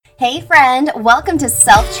Hey friend, welcome to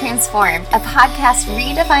Self Transformed, a podcast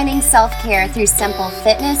redefining self-care through simple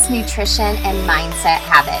fitness, nutrition, and mindset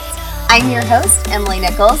habits. I'm your host, Emily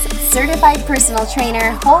Nichols, certified personal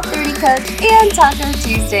trainer, Whole30 coach, and Taco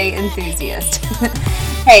Tuesday enthusiast.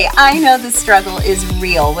 Hey, I know the struggle is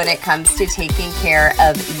real when it comes to taking care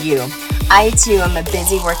of you. I too am a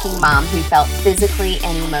busy working mom who felt physically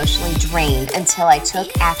and emotionally drained until I took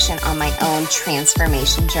action on my own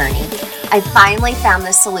transformation journey. I finally found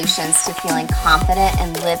the solutions to feeling confident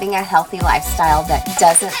and living a healthy lifestyle that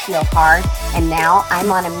doesn't feel hard, and now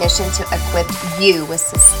I'm on a mission to equip you with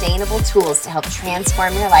sustainable tools to help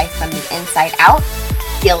transform your life from the inside out,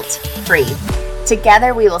 guilt-free.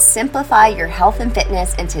 Together, we will simplify your health and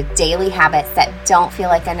fitness into daily habits that don't feel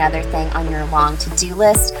like another thing on your long to-do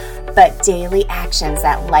list, but daily actions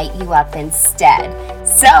that light you up instead.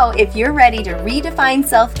 So if you're ready to redefine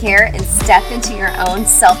self-care and step into your own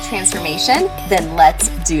self-transformation, then let's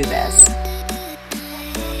do this.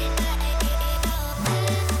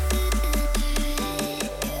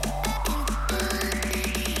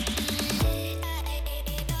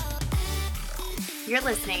 You're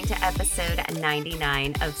listening to episode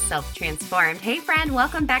 99 of Self Transformed. Hey friend,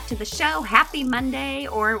 welcome back to the show. Happy Monday,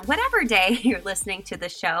 or whatever day you're listening to the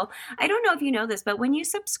show. I don't know if you know this, but when you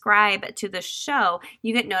subscribe to the show,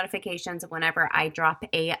 you get notifications whenever I drop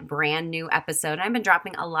a brand new episode. I've been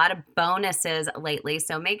dropping a lot of bonuses lately,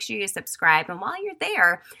 so make sure you subscribe. And while you're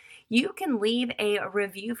there, you can leave a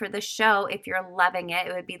review for the show if you're loving it.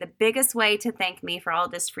 It would be the biggest way to thank me for all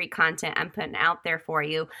this free content I'm putting out there for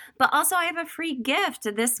you. But also, I have a free gift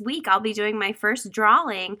this week. I'll be doing my first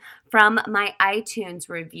drawing from my iTunes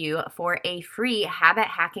review for a free habit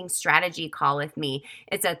hacking strategy call with me.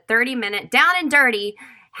 It's a 30-minute down and dirty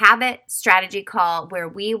habit strategy call where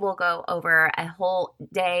we will go over a whole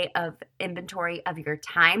day of inventory of your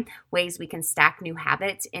time, ways we can stack new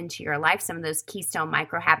habits into your life, some of those keystone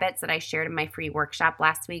micro habits that I shared in my free workshop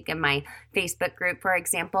last week in my Facebook group, for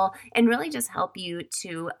example, and really just help you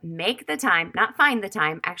to make the time, not find the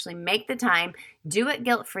time, actually make the time, do it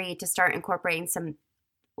guilt-free to start incorporating some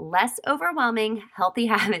less overwhelming, healthy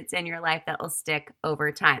habits in your life that will stick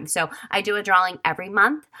over time. So I do a drawing every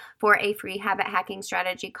month for a free habit hacking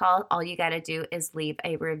strategy call. All you got to do is leave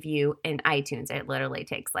a review in iTunes. It literally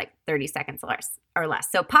takes like 30 seconds or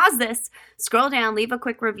less. So pause this, scroll down, leave a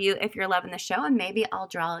quick review if you're loving the show, and maybe I'll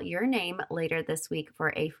draw your name later this week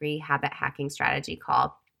for a free habit hacking strategy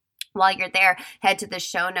call. While you're there, head to the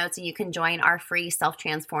show notes and you can join our free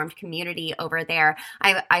self-transformed community over there.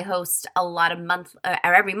 I host every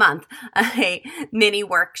month a mini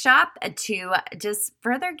workshop to just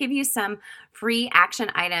further give you some free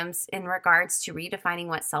action items in regards to redefining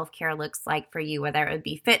what self-care looks like for you, whether it would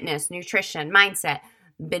be fitness, nutrition, mindset.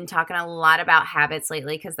 Been talking a lot about habits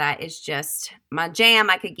lately because that is just my jam.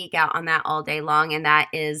 I could geek out on that all day long, and that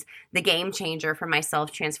is the game changer for my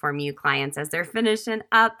Self Transform You clients as they're finishing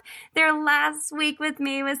up their last week with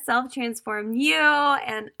me with Self Transform You,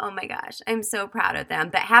 and oh my gosh, I'm so proud of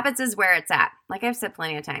them. But habits is where it's at. Like I've said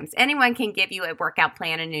plenty of times, anyone can give you a workout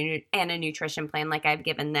plan and a nutrition plan like I've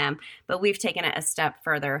given them, but we've taken it a step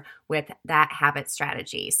further with that habit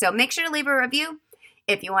strategy. So make sure to leave a review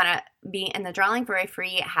if you want to be in the drawing for a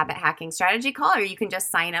free habit hacking strategy call, or you can just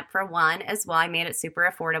sign up for one as well. I made it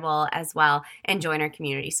super affordable as well, and join our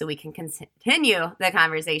community so we can continue the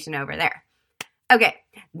conversation over there. Okay,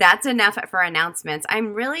 that's enough for announcements.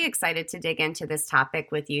 I'm really excited to dig into this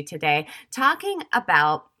topic with you today, talking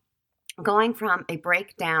about going from a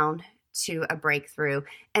breakdown to a breakthrough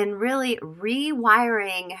and really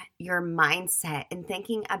rewiring your mindset and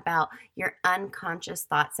thinking about your unconscious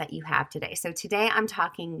thoughts that you have today. So today I'm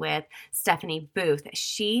talking with Stephanie Booth.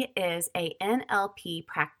 She is a NLP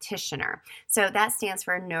practitioner. So that stands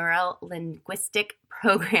for Neuro Linguistic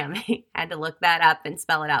Programming. I had to look that up and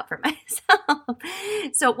spell it out for myself.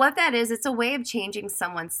 So what that is, it's a way of changing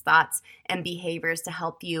someone's thoughts and behaviors to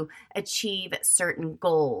help you achieve certain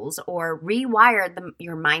goals or rewire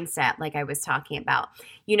your mindset, like I was talking about.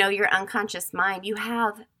 You know, your unconscious mind, you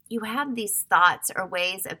have these thoughts or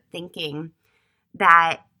ways of thinking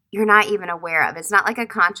that you're not even aware of. It's not like a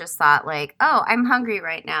conscious thought like, oh, I'm hungry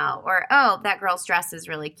right now, or oh, that girl's dress is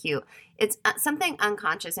really cute. It's something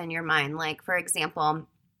unconscious in your mind. Like, for example,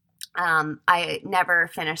 I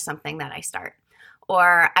never finish something that I start,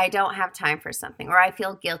 or I don't have time for something, or I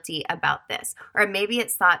feel guilty about this. Or maybe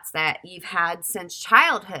it's thoughts that you've had since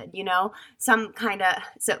childhood, you know, some kind of,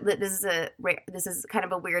 so this is kind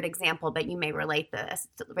of a weird example, but you may relate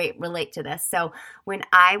to this. So when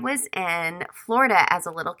I was in Florida as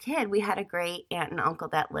a little kid, we had a great aunt and uncle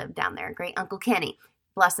that lived down there, great Uncle Kenny.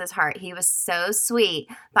 bless his heart. He was so sweet.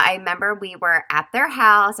 But I remember we were at their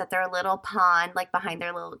house, at their little pond, like behind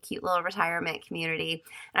their little cute little retirement community.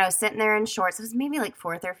 And I was sitting there in shorts. It was maybe like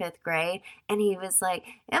fourth or fifth grade. And he was like,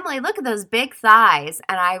 Emily, look at those big thighs.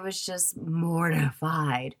 And I was just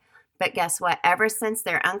mortified. But guess what? Ever since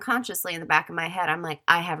they're unconsciously in the back of my head, I'm like,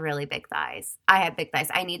 I have really big thighs. I have big thighs.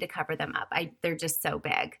 I need to cover them up. They're just so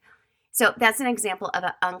big. So that's an example of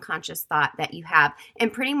an unconscious thought that you have.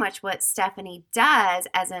 And pretty much what Stephanie does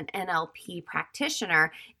as an NLP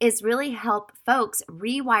practitioner is really help folks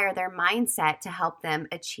rewire their mindset to help them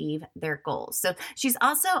achieve their goals. So she's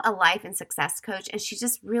also a life and success coach, and she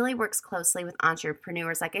just really works closely with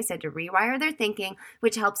entrepreneurs, like I said, to rewire their thinking,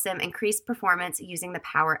 which helps them increase performance using the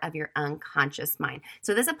power of your unconscious mind.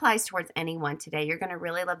 So this applies towards anyone today. You're going to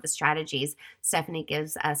really love the strategies Stephanie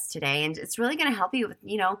gives us today, and it's really going to help you with,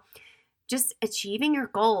 just achieving your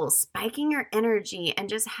goals, spiking your energy, and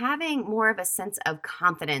just having more of a sense of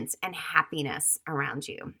confidence and happiness around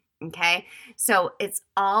you. Okay. So it's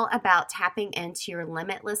all about tapping into your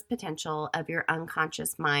limitless potential of your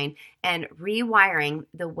unconscious mind and rewiring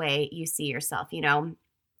the way you see yourself.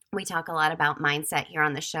 We talk a lot about mindset here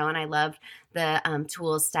on the show, and I love the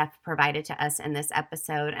tools Steph provided to us in this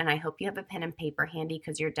episode. And I hope you have a pen and paper handy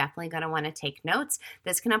because you're definitely going to want to take notes.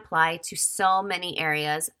 This can apply to so many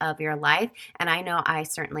areas of your life, and I know I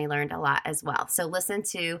certainly learned a lot as well. So listen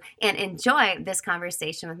to and enjoy this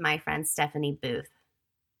conversation with my friend Stephanie Booth.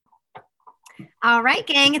 All right,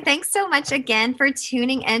 gang. Thanks so much again for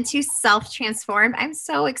tuning in to Self Transformed. I'm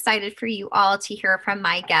so excited for you all to hear from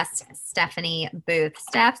my guest, Stephanie Booth.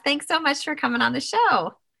 Steph, thanks so much for coming on the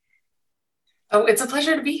show. Oh, it's a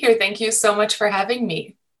pleasure to be here. Thank you so much for having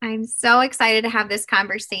me. I'm so excited to have this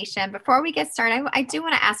conversation. Before we get started, I do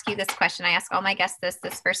want to ask you this question. I ask all my guests this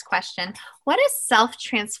first question. What does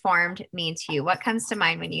self-transformed mean to you? What comes to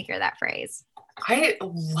mind when you hear that phrase? I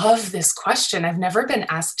love this question. I've never been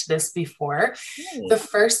asked this before. Hey. The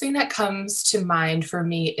first thing that comes to mind for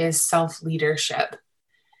me is self-leadership.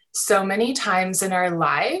 So many times in our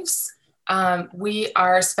lives, we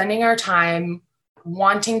are spending our time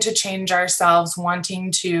wanting to change ourselves,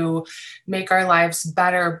 wanting to make our lives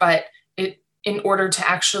better. But in order to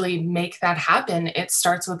actually make that happen, it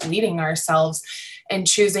starts with leading ourselves and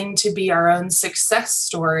choosing to be our own success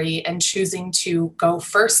story and choosing to go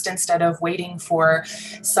first instead of waiting for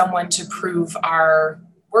someone to prove our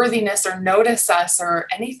worthiness or notice us or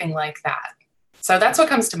anything like that. So that's what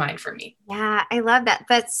comes to mind for me. Yeah, I love that.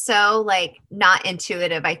 That's so not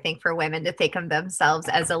intuitive, I think, for women to think of themselves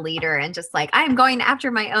as a leader and just I'm going after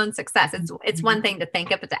my own success. It's one thing to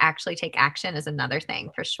think of, but to actually take action is another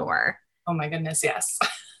thing for sure. Oh my goodness. Yes.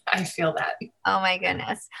 I feel that. Oh my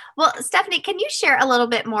goodness. Well, Stephanie, can you share a little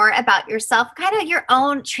bit more about yourself, kind of your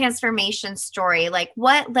own transformation story?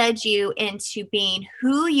 What led you into being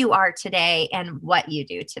who you are today and what you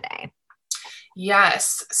do today?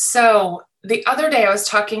 Yes. So the other day I was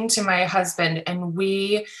talking to my husband and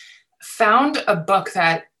we found a book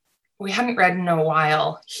that we hadn't read in a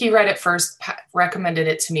while. He read it first, recommended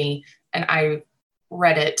it to me, and I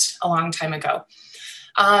read it a long time ago.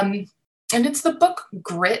 And it's the book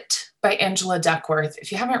Grit by Angela Duckworth.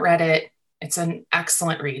 If you haven't read it, it's an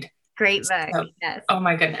excellent read. Great book. So, yes. Oh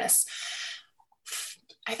my goodness.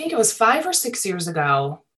 I think it was 5 or 6 years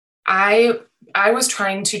ago. I was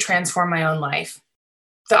trying to transform my own life.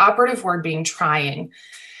 The operative word being trying.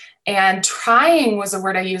 And trying was a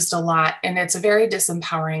word I used a lot. And it's a very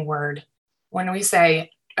disempowering word. When we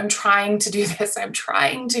say, I'm trying to do this, I'm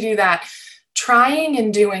trying to do that. Trying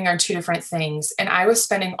and doing are two different things. And I was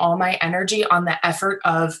spending all my energy on the effort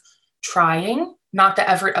of trying, not the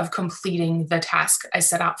effort of completing the task I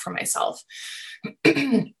set out for myself.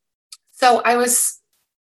 So I was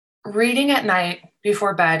reading at night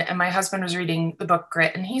before bed, and my husband was reading the book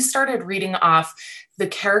Grit, and he started reading off the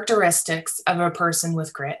characteristics of a person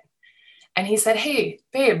with grit. And he said, hey,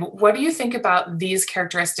 babe, what do you think about these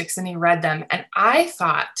characteristics? And he read them. And I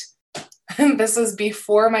thought, this was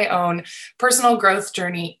before my own personal growth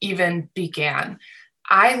journey even began.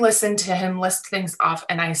 I listened to him list things off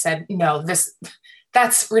and I said, no,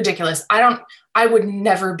 that's ridiculous. I would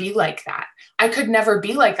never be like that. I could never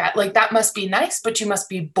be like that. That must be nice, but you must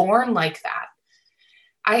be born like that.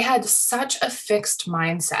 I had such a fixed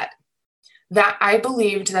mindset that I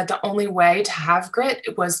believed that the only way to have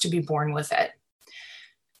grit was to be born with it.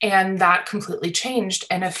 And that completely changed.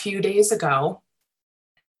 And a few days ago,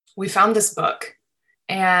 we found this book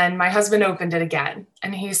and my husband opened it again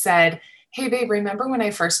and he said, hey babe, remember when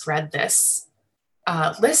I first read this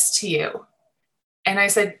list to you? And I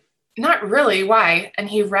said, not really, why? And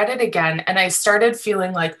he read it again and I started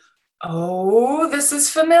feeling oh, this is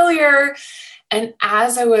familiar. And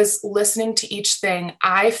as I was listening to each thing,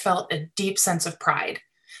 I felt a deep sense of pride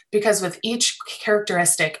because with each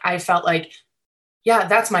characteristic, I felt like, yeah,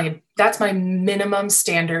 that's my minimum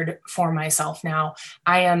standard for myself now.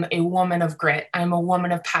 I am a woman of grit. I'm a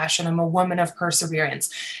woman of passion. I'm a woman of perseverance.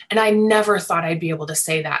 And I never thought I'd be able to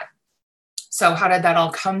say that. So how did that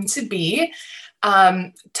all come to be?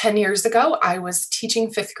 10 years ago, I was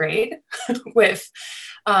teaching fifth grade with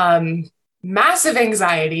massive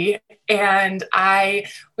anxiety, and I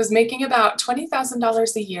was making about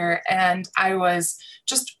 $20,000 a year, and I was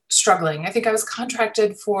just struggling. I think I was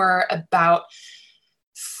contracted for about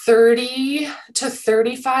 30 to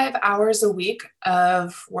 35 hours a week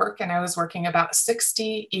of work, and I was working about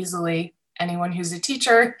 60 easily. Anyone who's a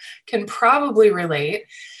teacher can probably relate.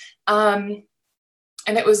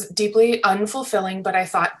 And it was deeply unfulfilling, but I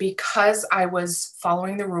thought because I was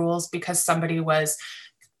following the rules, because somebody was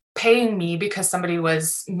paying me, because somebody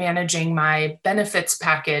was managing my benefits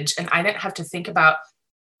package, and I didn't have to think about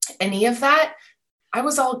any of that, I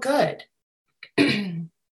was all good.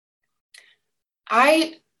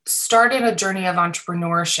 I started a journey of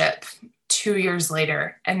entrepreneurship 2 years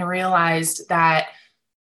later and realized that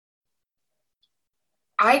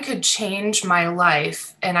I could change my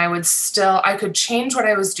life, and I could change what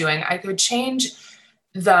I was doing. I could change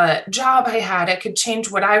the job I had. I could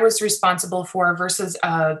change what I was responsible for versus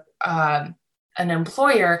an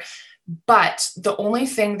employer. But the only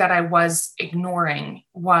thing that I was ignoring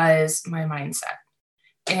was my mindset.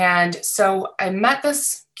 And so I met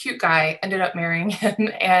this cute guy, ended up marrying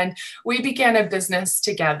him, and we began a business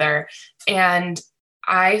together. And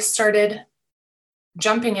I started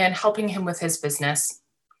jumping in, helping him with his business.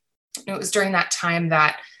 It was during that time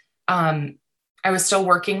that I was still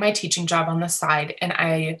working my teaching job on the side, and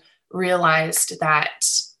I realized that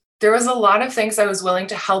there was a lot of things I was willing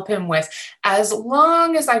to help him with, as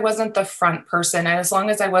long as I wasn't the front person, as long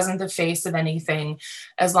as I wasn't the face of anything,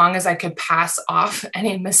 as long as I could pass off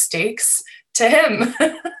any mistakes to him.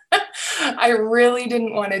 I really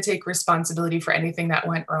didn't want to take responsibility for anything that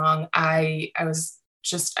went wrong. I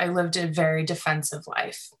lived a very defensive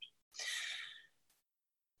life.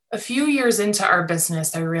 A few years into our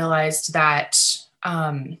business, I realized that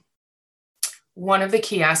one of the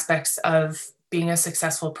key aspects of being a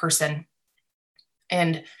successful person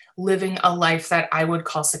and living a life that I would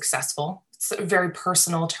call successful, it's a very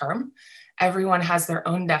personal term. Everyone has their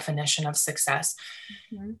own definition of success.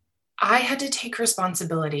 Mm-hmm. I had to take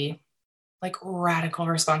responsibility, like radical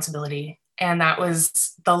responsibility. And that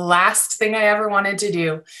was the last thing I ever wanted to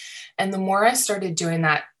do. And the more I started doing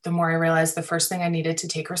that, the more I realized the first thing I needed to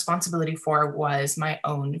take responsibility for was my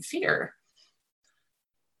own fear.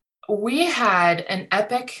 We had an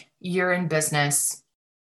epic year in business.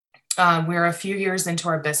 We were a few years into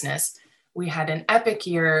our business. We had an epic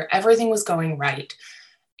year. Everything was going right.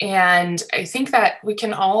 And I think that we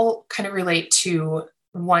can all kind of relate to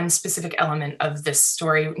one specific element of this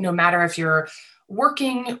story, no matter if you're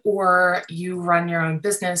working or you run your own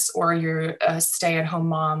business or you're a stay-at-home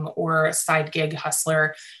mom or a side gig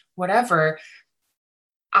hustler, whatever.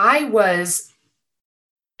 I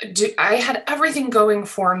had everything going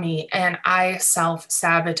for me, and I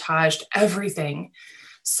self-sabotaged everything.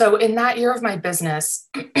 So in that year of my business,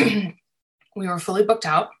 we were fully booked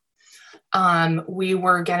out. We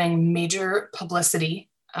were getting major publicity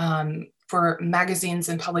for magazines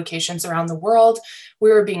and publications around the world. We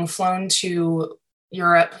were being flown to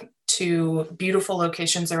Europe, to beautiful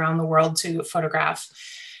locations around the world to photograph.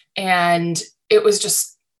 And it was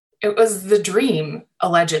the dream,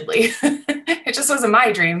 allegedly. It just wasn't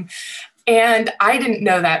my dream. And I didn't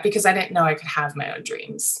know that because I didn't know I could have my own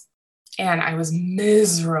dreams. And I was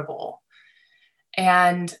miserable.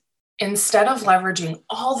 And instead of leveraging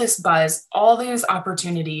all this buzz, all these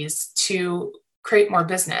opportunities to create more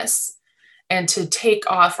business and to take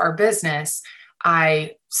off our business,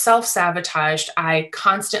 I self-sabotaged. I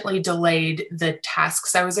constantly delayed the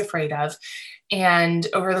tasks I was afraid of. And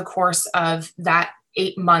over the course of that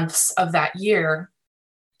 8 months of that year,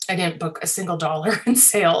 I didn't book a single dollar in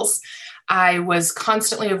sales. I was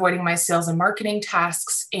constantly avoiding my sales and marketing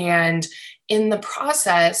tasks. And in the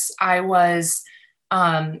process, I was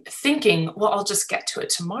thinking, well, I'll just get to it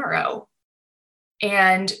tomorrow.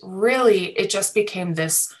 And really, it just became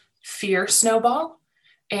this fear snowball.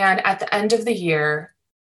 And at the end of the year,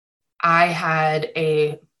 I had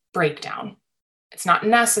a breakdown. It's not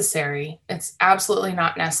necessary. It's absolutely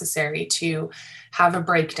not necessary to have a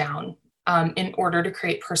breakdown in order to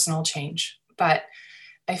create personal change. But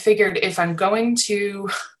I figured if I'm going to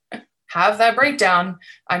have that breakdown,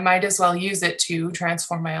 I might as well use it to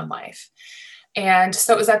transform my own life. And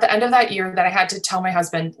so it was at the end of that year that I had to tell my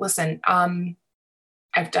husband, listen,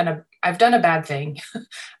 I've done a bad thing.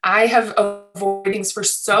 I have avoided things for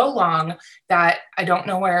so long that I don't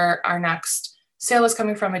know where our next sale is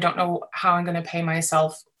coming from. I don't know how I'm going to pay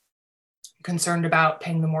myself. I'm concerned about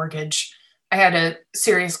paying the mortgage. I had a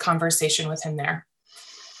serious conversation with him there.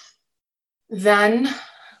 Then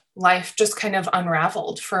life just kind of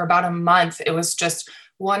unraveled for about a month. It was just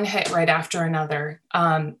one hit right after another.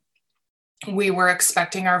 We were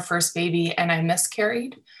expecting our first baby and I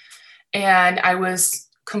miscarried. And I was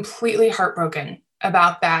completely heartbroken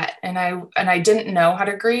about that. And I didn't know how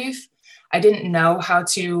to grieve. I didn't know how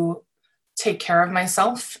to take care of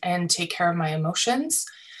myself and take care of my emotions.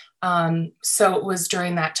 So it was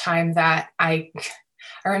during that time that I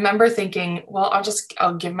remember thinking, well,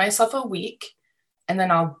 I'll give myself a week and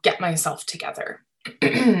then I'll get myself together.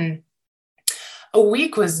 A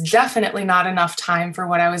week was definitely not enough time for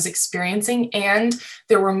what I was experiencing. And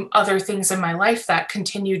there were other things in my life that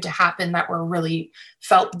continued to happen that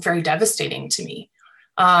felt very devastating to me.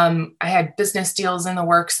 I had business deals in the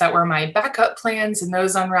works that were my backup plans, and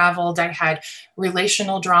those unraveled. I had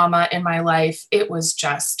relational drama in my life. It was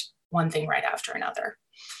just one thing right after another.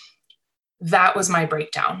 That was my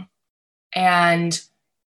breakdown. And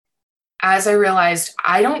as I realized,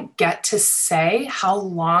 I don't get to say how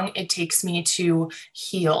long it takes me to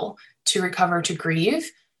heal, to recover, to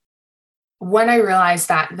grieve. When I realized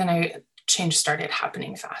that, then change started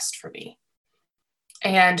happening fast for me.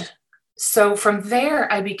 And so from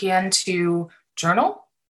there, I began to journal.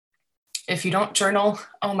 If you don't journal,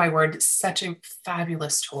 oh my word, it's such a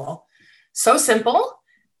fabulous tool. So simple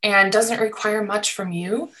and doesn't require much from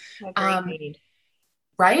you.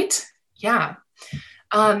 Right? Yeah.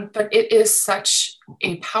 But it is such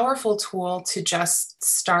a powerful tool to just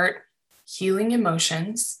start healing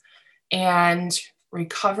emotions and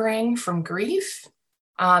recovering from grief,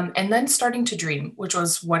 and then starting to dream, which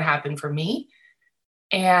was what happened for me.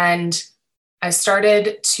 And it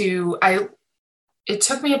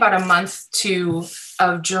took me about a month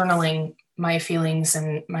of journaling my feelings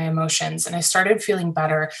and my emotions. And I started feeling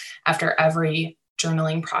better after every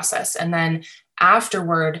journaling process. And then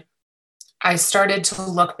afterward, I started to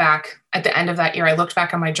look back at the end of that year. I looked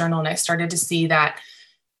back on my journal and I started to see that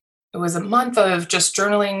it was a month of just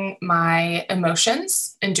journaling my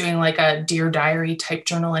emotions and doing like a Dear Diary type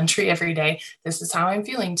journal entry every day. This is how I'm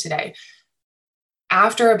feeling today.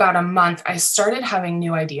 After about a month, I started having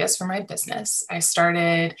new ideas for my business. I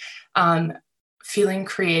started feeling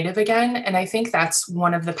creative again. And I think that's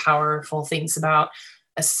one of the powerful things about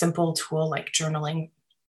a simple tool like journaling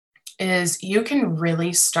is you can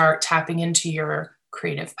really start tapping into your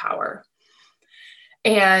creative power.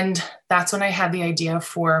 And that's when I had the idea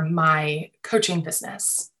for my coaching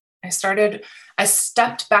business. I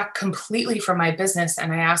stepped back completely from my business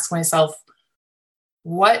and I asked myself,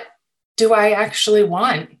 what do I actually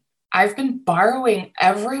want? I've been borrowing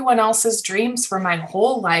everyone else's dreams for my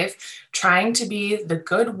whole life, trying to be the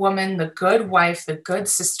good woman, the good wife, the good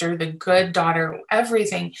sister, the good daughter,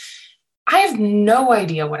 everything. I have no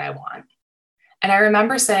idea what I want. And I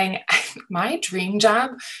remember saying, my dream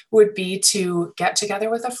job would be to get together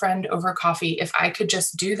with a friend over coffee. If I could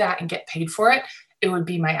just do that and get paid for it, it would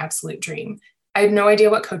be my absolute dream. I had no idea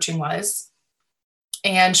what coaching was.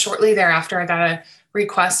 And shortly thereafter, I got a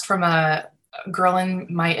request from a girl in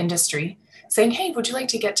my industry saying, hey, would you like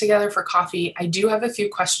to get together for coffee? I do have a few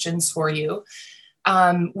questions for you.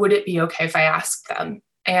 Would it be okay if I asked them?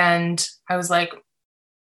 And I was like,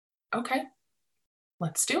 okay,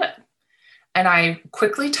 let's do it. And I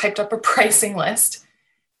quickly typed up a pricing list.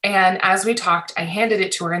 And as we talked, I handed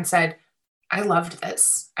it to her and said, I loved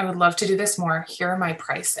this. I would love to do this more. Here are my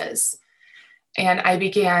prices. And I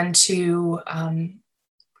began to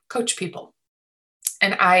coach people.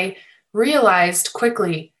 And I realized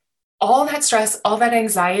quickly all that stress, all that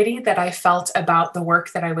anxiety that I felt about the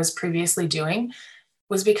work that I was previously doing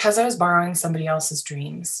was because I was borrowing somebody else's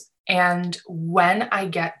dreams. And when I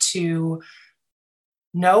get to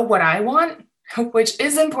know what I want, which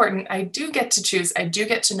is important, I do get to choose, I do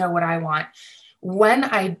get to know what I want. When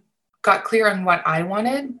I got clear on what I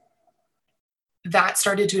wanted, that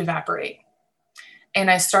started to evaporate.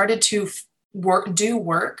 And I started to do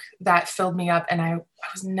work that filled me up. And I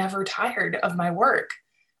was never tired of my work.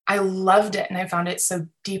 I loved it. And I found it so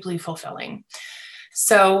deeply fulfilling.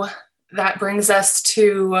 So that brings us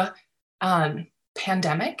to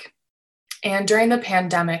pandemic. And during the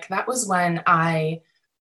pandemic, that was when I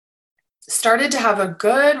started to have a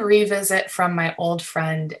good revisit from my old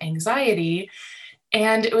friend anxiety.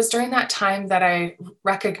 And it was during that time that I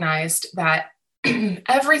recognized that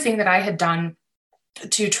everything that I had done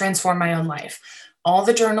to transform my own life, all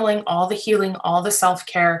the journaling, all the healing, all the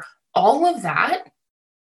self-care, all of that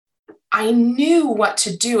I knew what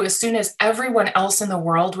to do as soon as everyone else in the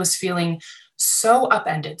world was feeling so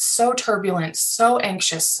upended, so turbulent, so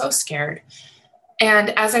anxious, so scared. And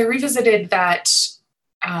as I revisited that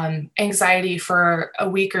anxiety for a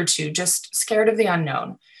week or two, just scared of the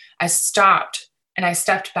unknown, I stopped and I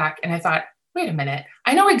stepped back and I thought, wait a minute,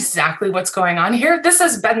 I know exactly what's going on here. This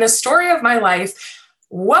has been the story of my life.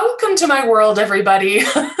 Welcome to my world, everybody.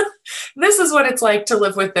 This is what it's like to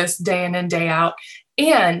live with this day in and day out.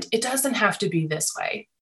 And it doesn't have to be this way.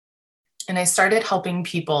 And I started helping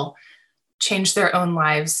people change their own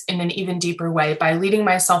lives in an even deeper way by leading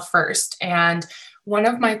myself first. And one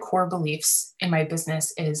of my core beliefs in my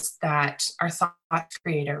business is that our thoughts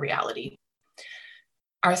create our reality.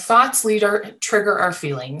 Our thoughts trigger our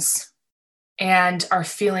feelings, and our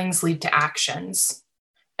feelings lead to actions.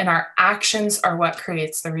 And our actions are what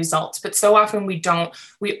creates the results. But so often we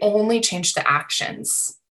only change the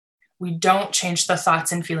actions. We don't change the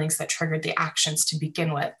thoughts and feelings that triggered the actions to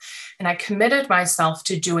begin with. And I committed myself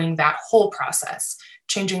to doing that whole process,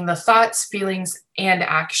 changing the thoughts, feelings, and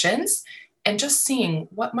actions, and just seeing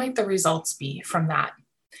what might the results be from that.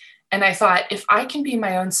 And I thought, if I can be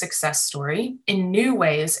my own success story in new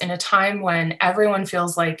ways, in a time when everyone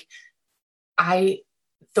feels like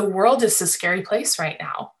the world is a scary place right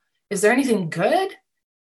now, is there anything good?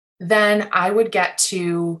 Then I would get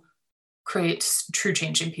to create true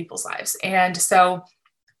change in people's lives. And so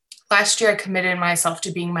last year I committed myself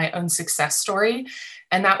to being my own success story.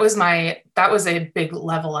 And that was a big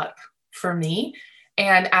level up for me.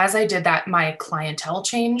 And as I did that, my clientele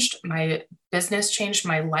changed, my business changed,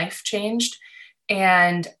 my life changed.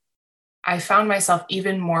 And I found myself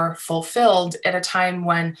even more fulfilled at a time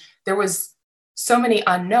when there was so many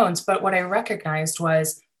unknowns. But what I recognized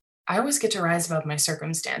was I always get to rise above my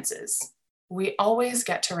circumstances. We always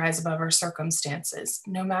get to rise above our circumstances,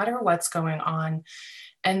 no matter what's going on.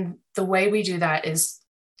 And the way we do that is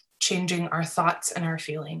changing our thoughts and our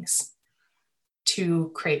feelings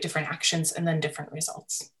to create different actions and then different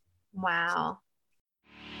results. Wow.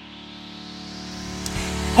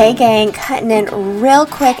 Hey gang, cutting in real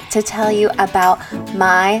quick to tell you about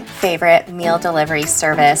my favorite meal delivery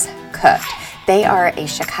service, Cooked. They are a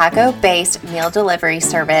Chicago-based meal delivery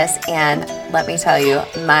service, and let me tell you,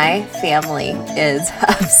 my family is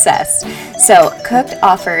obsessed. So Cooked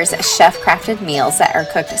offers chef-crafted meals that are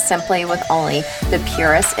cooked simply with only the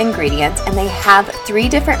purest ingredients, and they have 3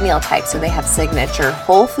 different meal types. So they have signature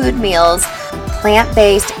whole food meals,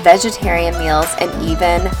 plant-based vegetarian meals, and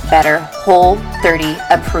even better, Whole30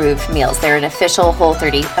 approved meals. They're an official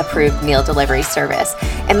Whole30 approved meal delivery service.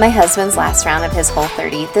 And my husband's last round of his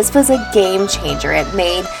Whole30, this was a game changer. It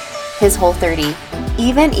made his Whole30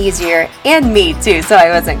 even easier, and me too, so I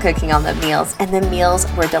wasn't cooking on the meals. And the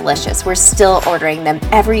meals were delicious. We're still ordering them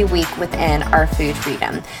every week within our food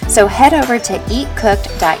freedom. So head over to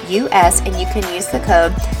eatcooked.us and you can use the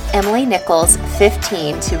code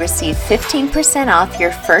EmilyNichols15 to receive 15% off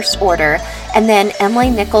your first order, and then Emily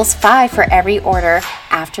Nichols 5 for every order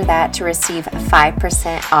after that to receive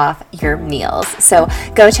 5% off your meals. So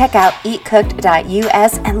go check out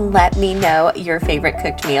eatcooked.us and let me know your favorite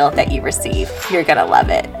cooked meal that you receive. You're gonna love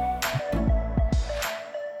it.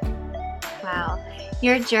 Wow.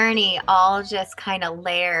 Your journey all just kind of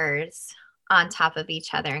layers on top of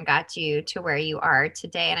each other and got you to where you are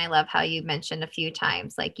today. And I love how you mentioned a few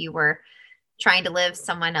times, like you were trying to live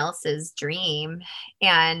someone else's dream.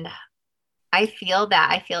 And I feel that.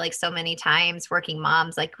 I feel like so many times working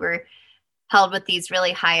moms, like we're held with these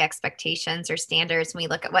really high expectations or standards. And we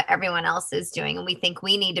look at what everyone else is doing and we think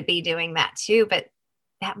we need to be doing that too. But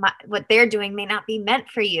what they're doing may not be meant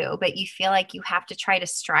for you, but you feel like you have to try to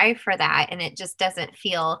strive for that. And it just doesn't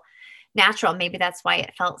feel natural. Maybe that's why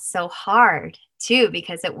it felt so hard too,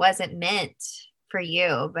 because it wasn't meant for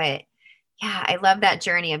you. But yeah, I love that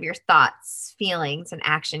journey of your thoughts, feelings, and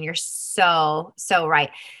action. You're so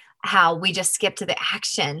right. How we just skip to the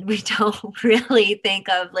action. We don't really think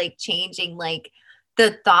of like changing like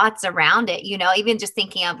the thoughts around it, even just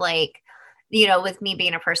thinking of like, with me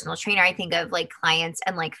being a personal trainer, I think of like clients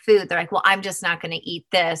and like food. They're like, well, I'm just not going to eat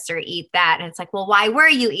this or eat that. And it's like, well, why were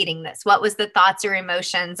you eating this? What was the thoughts or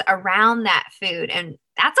emotions around that food? And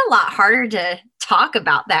that's a lot harder to talk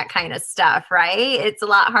about that kind of stuff, right? It's a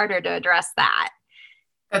lot harder to address that.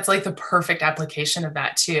 That's like the perfect application of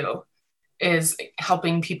that too, is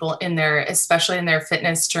helping people especially in their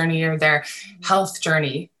fitness journey or their health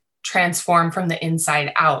journey, transform from the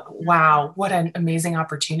inside out. Wow. What an amazing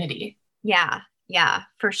opportunity. Yeah,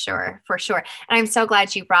 for sure. And I'm so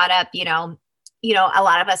glad you brought up, a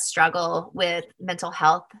lot of us struggle with mental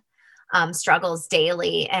health struggles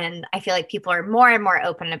daily. And I feel like people are more and more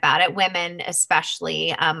open about it. Women,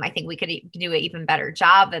 especially. I think we could do an even better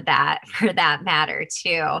job of that for that matter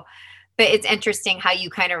too. But it's interesting how you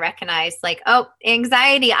kind of recognize like, oh,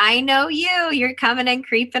 anxiety, I know you're coming and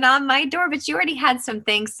creeping on my door, but you already had some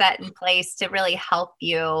things set in place to really help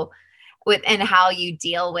you with and how you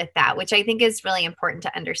deal with that, which I think is really important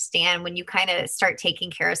to understand when you kind of start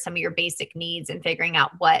taking care of some of your basic needs and figuring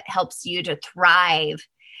out what helps you to thrive.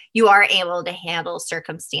 You are able to handle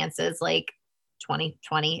circumstances like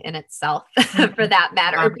 2020 in itself, for that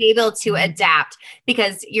matter, or be able to adapt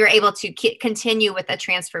because you're able to continue with a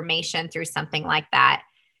transformation through something like that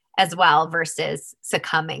as well, versus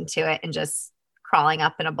succumbing to it and just crawling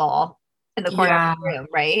up in a ball in the corner of the room,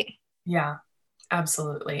 right? Yeah,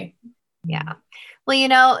 absolutely. Yeah.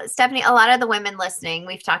 Well, Stephanie, a lot of the women listening,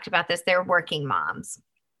 we've talked about this, they're working moms.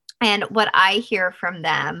 And what I hear from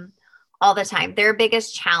them all the time, their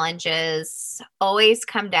biggest challenges always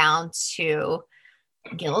come down to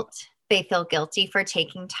guilt. They feel guilty for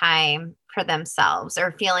taking time for themselves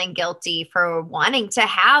or feeling guilty for wanting to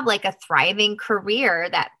have like a thriving career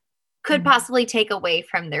that could possibly take away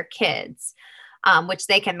from their kids. Which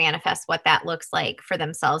they can manifest what that looks like for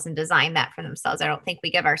themselves and design that for themselves. I don't think we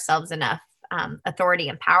give ourselves enough authority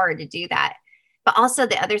and power to do that. But also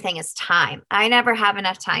the other thing is time. I never have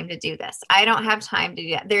enough time to do this. I don't have time to do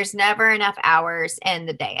that. There's never enough hours in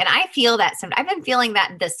the day. And I feel that I've been feeling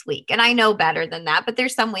that this week and I know better than that, but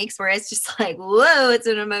there's some weeks where it's just like, whoa, it's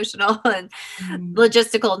an emotional and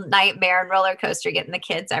logistical nightmare and roller coaster getting the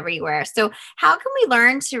kids everywhere. So how can we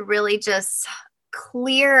learn to really just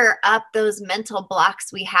clear up those mental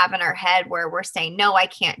blocks we have in our head where we're saying, no, I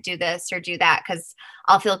can't do this or do that because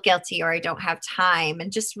I'll feel guilty or I don't have time,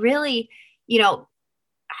 and just really,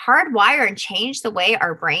 hardwire and change the way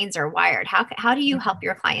our brains are wired. How do you help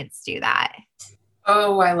your clients do that?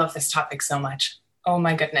 Oh, I love this topic so much. Oh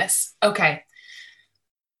my goodness. Okay.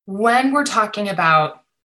 When we're talking about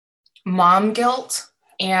mom guilt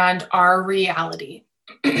and our reality,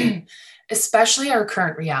 especially our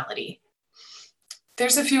current reality,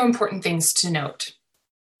 there's a few important things to note.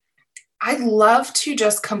 I'd love to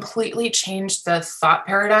just completely change the thought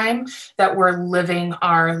paradigm that we're living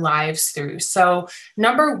our lives through. So,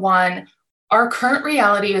 number one, our current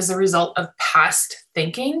reality is a result of past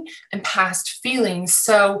thinking and past feelings.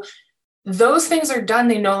 So, those things are done,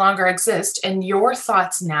 they no longer exist. And your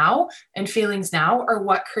thoughts now and feelings now are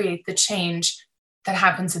what create the change that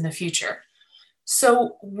happens in the future.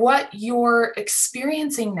 So, what you're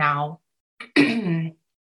experiencing now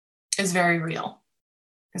is very real.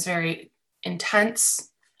 It's very intense,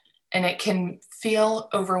 and it can feel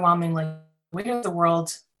overwhelming. Like the weight of the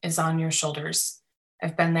world is on your shoulders.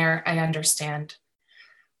 I've been there. I understand.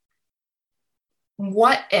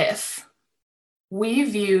 What if we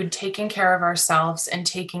viewed taking care of ourselves and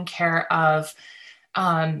taking care of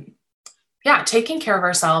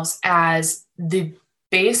ourselves as the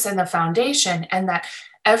base and the foundation, and that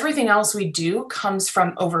everything else we do comes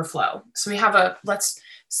from overflow? So we have let's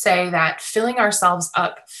say that filling ourselves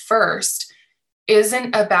up first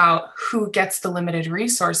isn't about who gets the limited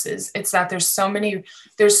resources. It's that there's so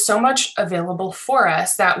much available for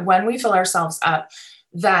us that when we fill ourselves up,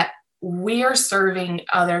 that we are serving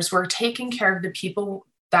others. We're taking care of the people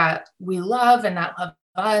that we love and that love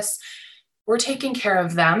us. We're taking care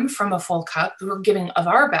of them from a full cup. We're giving of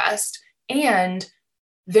our best, and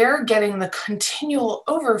they're getting the continual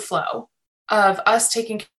overflow of us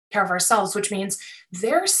taking care of ourselves, which means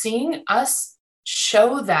they're seeing us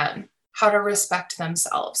show them how to respect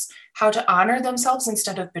themselves, how to honor themselves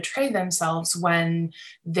instead of betray themselves when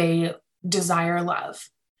they desire love,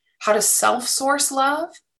 how to self-source love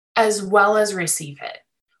as well as receive it,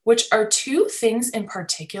 which are two things in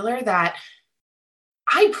particular that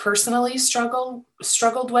I personally struggled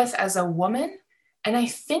with as a woman. And I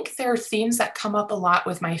think there are themes that come up a lot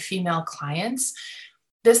with my female clients.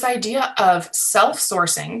 This idea of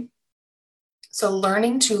self-sourcing, so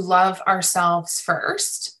learning to love ourselves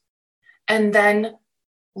first, and then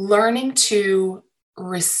learning to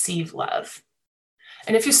receive love.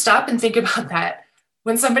 And if you stop and think about that,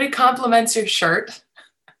 when somebody compliments your shirt,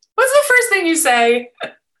 what's the first thing you say?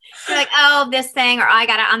 You're like, oh, this thing, or I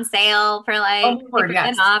got it on sale for like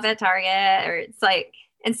 50% off at Target, or it's like,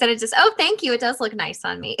 instead of just, oh, thank you, it does look nice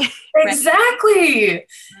on me. Exactly.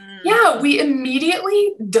 Yeah, we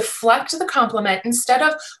immediately deflect the compliment instead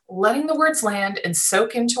of letting the words land and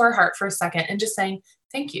soak into our heart for a second and just saying,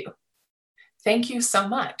 thank you. Thank you so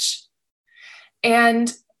much.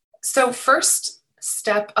 And so first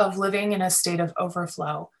step of living in a state of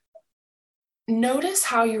overflow, notice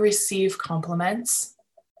how you receive compliments.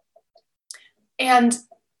 And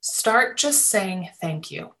Start just saying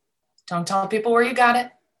thank you. Don't tell people where you got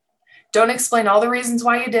it. Don't explain all the reasons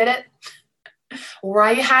why you did it,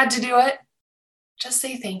 why you had to do it. Just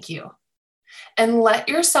say thank you. And let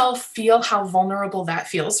yourself feel how vulnerable that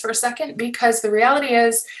feels for a second, because the reality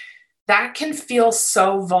is that can feel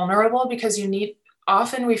so vulnerable because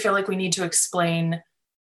often we feel like we need to explain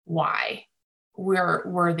why we're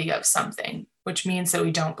worthy of something, which means that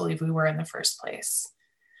we don't believe we were in the first place.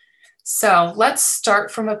 So let's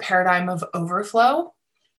start from a paradigm of overflow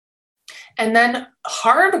and then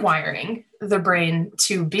hardwiring the brain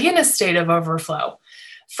to be in a state of overflow.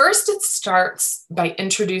 First, it starts by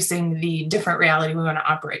introducing the different reality we want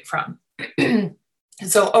to operate from.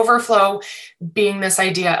 So overflow being this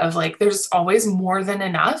idea of like, there's always more than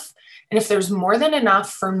enough. And if there's more than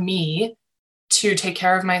enough for me to take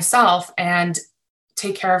care of myself and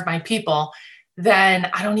take care of my people, then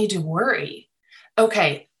I don't need to worry.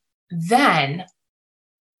 Okay, then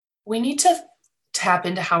we need to tap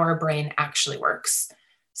into how our brain actually works.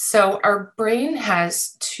 So our brain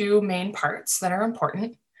has two main parts that are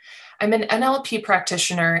important. I'm an NLP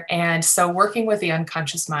practitioner, and so working with the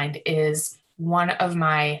unconscious mind is one of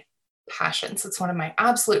my passions. It's one of my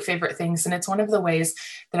absolute favorite things, and it's one of the ways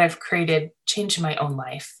that I've created change in my own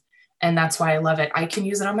life. And that's why I love it. I can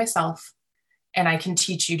use it on myself, and I can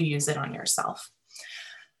teach you to use it on yourself.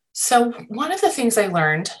 So one of the things I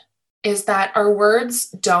learned is that our words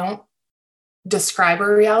don't describe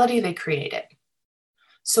our reality, they create it.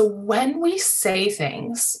 So when we say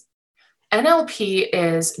things, NLP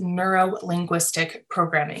is neuro-linguistic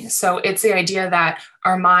programming. So it's the idea that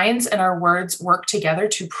our minds and our words work together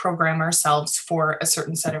to program ourselves for a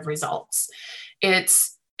certain set of results.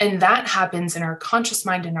 And that happens in our conscious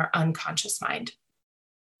mind and our unconscious mind.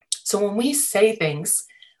 So when we say things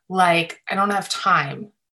like, I don't have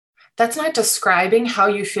time, that's not describing how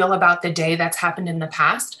you feel about the day that's happened in the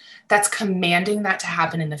past. That's commanding that to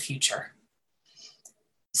happen in the future.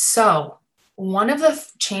 So one of the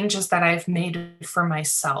changes that I've made for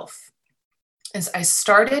myself is I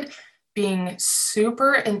started being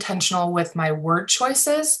super intentional with my word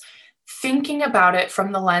choices, thinking about it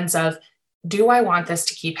from the lens of, do I want this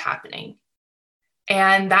to keep happening?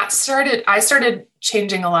 And I started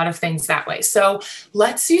changing a lot of things that way. So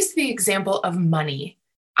let's use the example of money.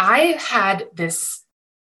 I had this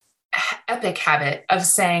epic habit of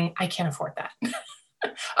saying, I can't afford that.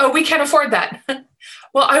 Oh, we can't afford that.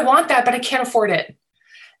 Well, I want that, but I can't afford it.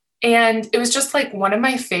 And it was just like one of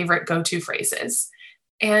my favorite go-to phrases.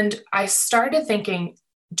 And I started thinking,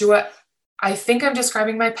 I think I'm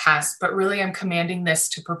describing my past, but really I'm commanding this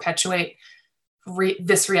to perpetuate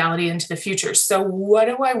this reality into the future. So what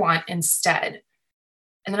do I want instead?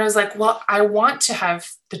 And then I was like, well, I want to have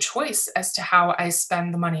the choice as to how I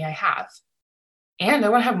spend the money I have. And I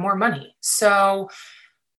want to have more money. So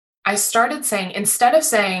I started saying, instead of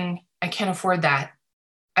saying, I can't afford that,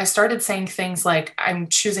 I started saying things like, I'm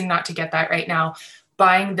choosing not to get that right now.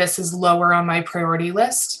 Buying this is lower on my priority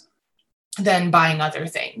list than buying other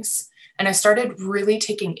things. And I started really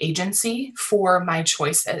taking agency for my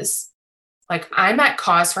choices. Like, I'm at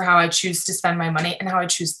cause for how I choose to spend my money and how I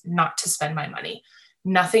choose not to spend my money.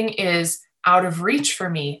 Nothing is out of reach for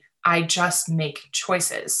me. I just make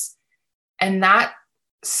choices. And that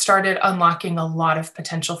started unlocking a lot of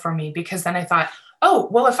potential for me, because then I thought, oh,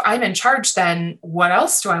 well, if I'm in charge, then what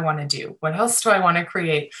else do I want to do? What else do I want to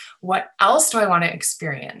create? What else do I want to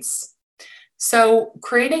experience? So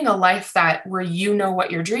creating a life where you know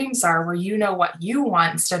what your dreams are, where you know what you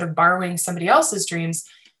want instead of borrowing somebody else's dreams,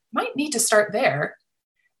 might need to start there.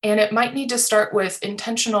 And it might need to start with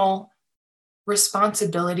intentional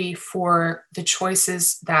responsibility for the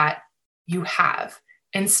choices that you have,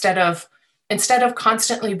 instead of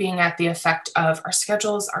constantly being at the effect of our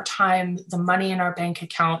schedules, our time, the money in our bank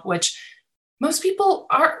account, which most people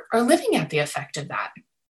are living at the effect of that.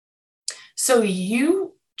 So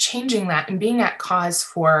you changing that and being at cause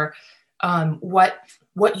for what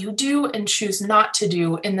you do and choose not to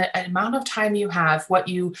do in the amount of time you have, what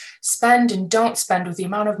you spend and don't spend with the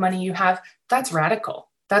amount of money you have, that's radical.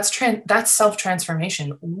 That's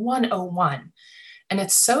self-transformation 101. And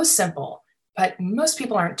it's so simple, but most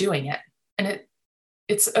people aren't doing it. And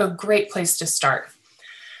it's a great place to start.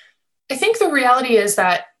 I think the reality is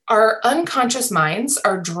that our unconscious minds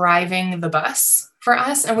are driving the bus for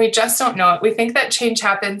us, and we just don't know it. We think that change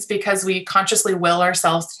happens because we consciously will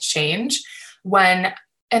ourselves to change. And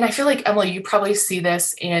I feel like, Emily, you probably see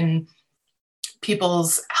this in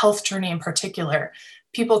people's health journey in particular.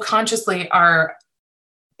 People consciously are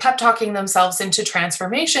pep talking themselves into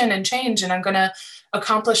transformation and change, and I'm going to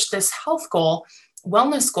accomplish this health goal,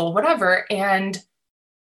 wellness goal, whatever. And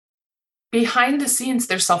behind the scenes,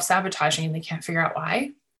 they're self-sabotaging and they can't figure out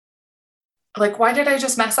why. Like, why did I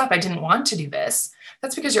just mess up? I didn't want to do this.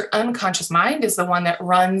 That's because your unconscious mind is the one that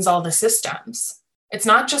runs all the systems. It's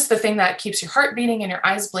not just the thing that keeps your heart beating and your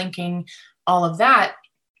eyes blinking, all of that.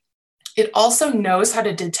 It also knows how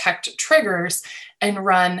to detect triggers and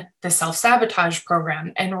run the self-sabotage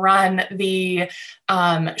program and run the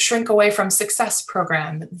shrink away from success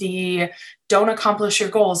program, the don't accomplish your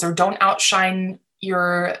goals or don't outshine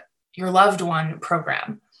your loved one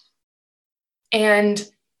program. And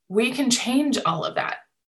we can change all of that.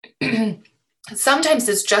 Sometimes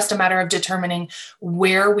it's just a matter of determining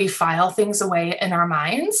where we file things away in our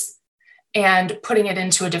minds and putting it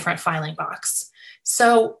into a different filing box.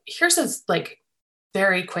 So here's a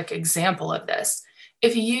very quick example of this.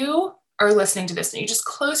 If you are listening to this and you just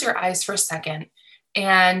close your eyes for a second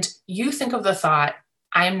and you think of the thought,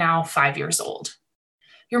 I am now 5 years old.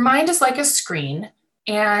 Your mind is like a screen,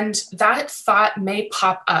 and that thought may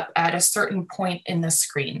pop up at a certain point in the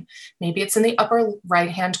screen. Maybe it's in the upper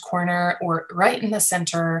right-hand corner or right in the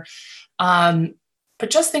center. But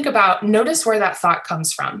just notice where that thought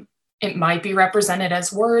comes from. It might be represented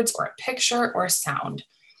as words or a picture or a sound.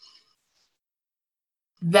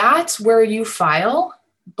 That's where you file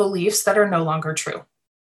beliefs that are no longer true.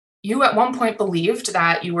 You at one point believed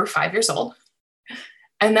that you were 5 years old.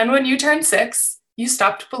 And then when you turned 6, you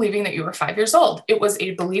stopped believing that you were 5 years old. It was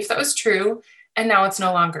a belief that was true, and now it's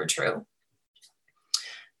no longer true.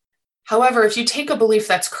 However, if you take a belief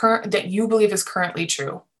that you believe is currently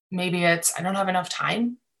true, maybe it's, I don't have enough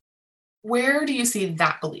time. Where do you see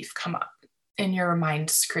that belief come up in your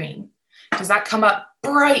mind screen? Does that come up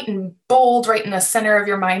bright and bold right in the center of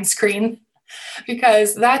your mind screen?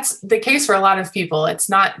 Because that's the case for a lot of people. It's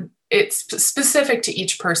specific to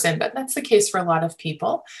each person, but that's the case for a lot of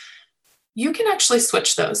people. You can actually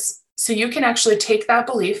switch those. So you can actually take that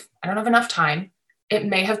belief, I don't have enough time. It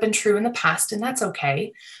may have been true in the past, and that's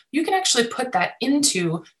okay. You can actually put that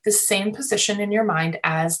into the same position in your mind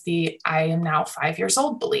as the I am now 5 years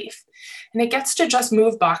old belief. And it gets to just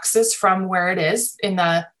move boxes from where it is in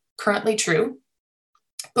the currently true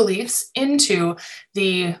beliefs into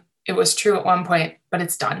the it was true at one point, but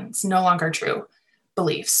it's done. It's no longer true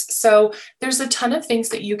beliefs. So there's a ton of things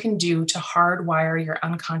that you can do to hardwire your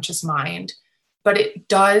unconscious mind, but it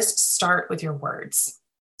does start with your words.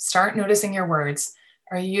 Start noticing your words.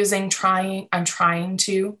 Are you using I'm trying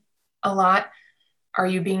to a lot? Are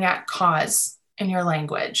you being at cause in your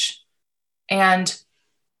language? And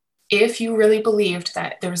if you really believed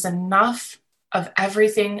that there was enough of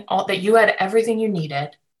everything, that you had everything you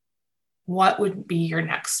needed, what would be your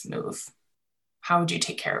next move? How would you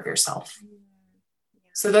take care of yourself?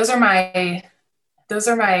 So those are my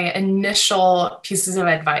initial pieces of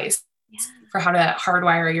advice for how to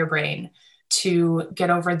hardwire your brain to get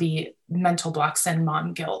over the mental blocks and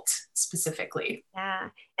mom guilt specifically. Yeah.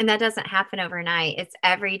 And that doesn't happen overnight. It's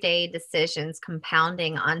everyday decisions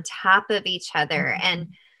compounding on top of each other. Mm-hmm.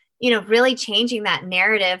 And really changing that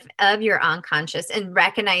narrative of your unconscious and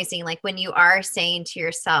recognizing, like, when you are saying to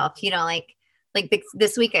yourself, like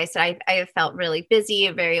this week I said, I have felt really busy,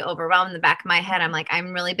 very overwhelmed. In the back of my head, I'm like,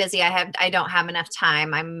 I'm really busy. I don't have enough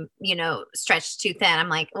time. I'm, stretched too thin. I'm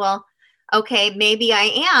like, well, okay, maybe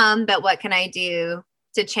I am, but what can I do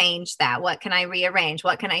to change that? What can I rearrange?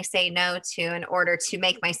 What can I say no to in order to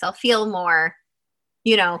make myself feel more,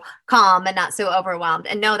 calm and not so overwhelmed,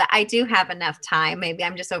 and know that I do have enough time. Maybe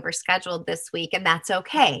I'm just overscheduled this week, and that's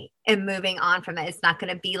okay. And moving on from it, it's not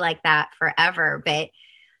going to be like that forever. But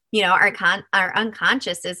our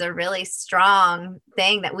unconscious is a really strong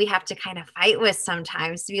thing that we have to kind of fight with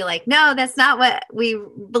sometimes, to be like, no, that's not what we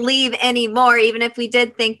believe anymore. Even if we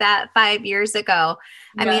did think that 5 years ago.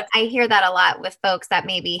 Yeah. I mean, I hear that a lot with folks that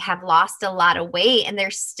maybe have lost a lot of weight and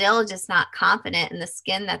they're still just not confident in the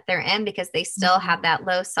skin that they're in because they still have that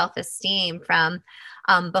low self-esteem from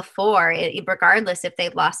before, regardless if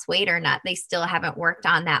they've lost weight or not. They still haven't worked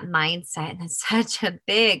on that mindset. And it's such a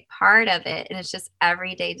big part of it. And it's just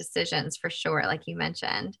everyday decisions for sure, like you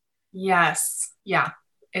mentioned. Yes. Yeah.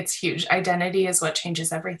 It's huge. Identity is what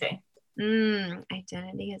changes everything.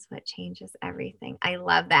 Identity is what changes everything. I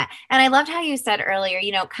love that. And I loved how you said earlier,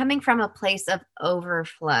 coming from a place of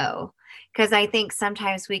overflow, because I think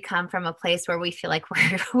sometimes we come from a place where we feel like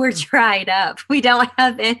we're dried up. We don't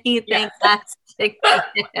have anything left to give.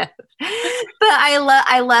 But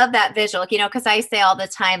I love that visual, because I say all the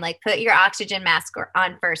time, like, put your oxygen mask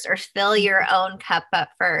on first, or fill your own cup up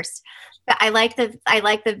first. But I like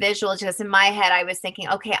the visual, because in my head I was thinking,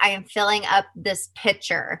 okay, I am filling up this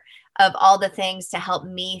pitcher of all the things to help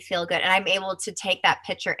me feel good. And I'm able to take that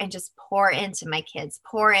picture and just pour into my kids,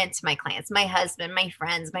 pour into my clients, my husband, my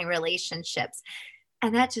friends, my relationships.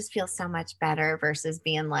 And that just feels so much better versus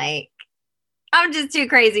being like, I'm just too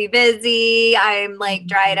crazy busy. I'm like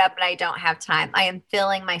dried up and I don't have time. I am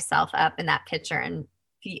filling myself up in that picture. And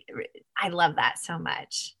I love that so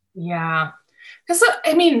much. Yeah. Because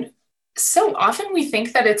I mean, so often we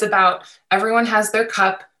think that it's about everyone has their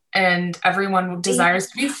cup and everyone desires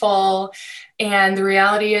to be full. And the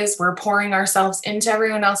reality is we're pouring ourselves into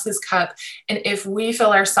everyone else's cup. And if we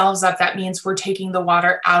fill ourselves up, that means we're taking the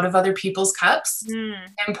water out of other people's cups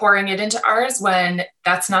and pouring it into ours when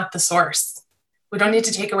that's not the source. We don't need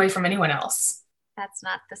to take away from anyone else. That's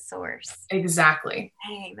not the source. Exactly.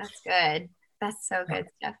 Hey, that's good. That's so good,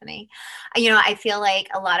 Stephanie. You know, I feel like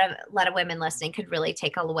a lot of women listening could really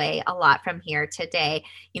take away a lot from here today.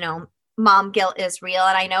 You know, mom guilt is real.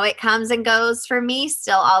 And I know it comes and goes for me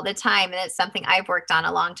still all the time. And it's something I've worked on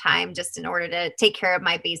a long time just in order to take care of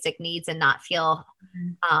my basic needs and not feel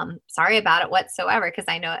sorry about it whatsoever, because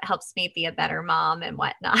I know it helps me be a better mom and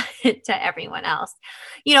whatnot to everyone else.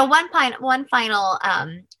 You know, one final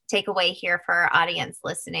takeaway here for our audience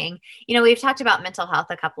listening. You know, we've talked about mental health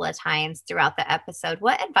a couple of times throughout the episode.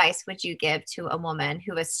 What advice would you give to a woman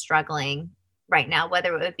who is struggling right now,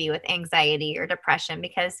 whether it would be with anxiety or depression?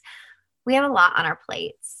 Because we have a lot on our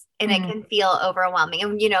plates and it can feel overwhelming.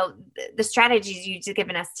 And, you know, the strategies you've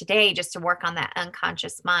given us today just to work on that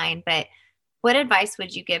unconscious mind. But what advice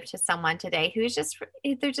would you give to someone today who's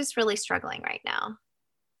they're just really struggling right now?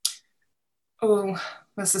 Oh,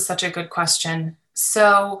 this is such a good question.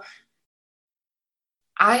 So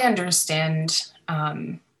I understand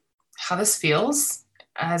how this feels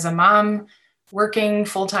as a mom working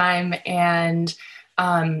full-time, and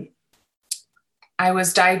I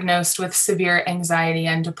was diagnosed with severe anxiety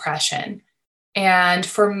and depression. And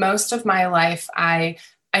for most of my life, I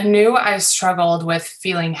knew I struggled with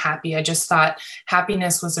feeling happy. I just thought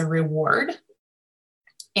happiness was a reward.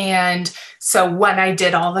 And so when I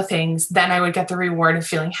did all the things, then I would get the reward of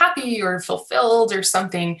feeling happy or fulfilled or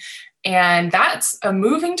something. And that's a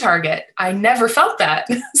moving target. I never felt that.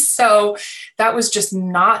 So that was just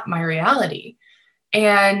not my reality.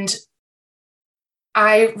 And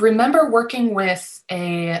I remember working with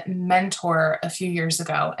a mentor a few years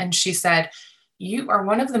ago, and she said, "You are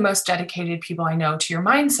one of the most dedicated people I know to your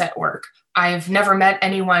mindset work. I've never met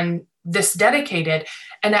anyone this dedicated."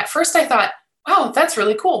 And at first I thought, wow, that's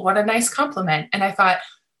really cool. What a nice compliment. And I thought,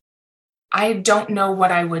 I don't know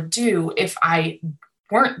what I would do if I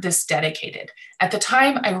weren't this dedicated. At the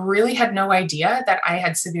time, I really had no idea that I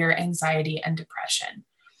had severe anxiety and depression.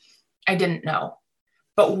 I didn't know.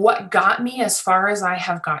 But what got me as far as I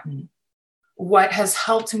have gotten, what has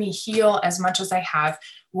helped me heal as much as I have,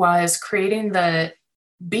 was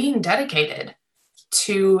being dedicated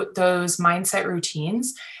to those mindset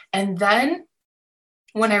routines. And then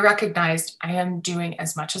when I recognized I am doing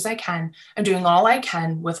as much as I can, I'm doing all I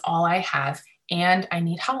can with all I have, and I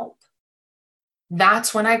need help.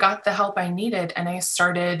 That's when I got the help I needed. And I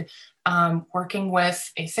started working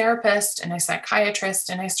with a therapist and a psychiatrist,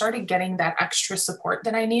 and I started getting that extra support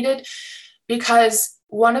that I needed, because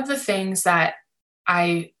one of the things that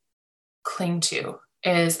I cling to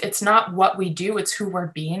is it's not what we do, it's who we're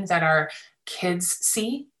being that our kids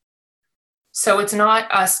see. So it's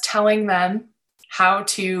not us telling them how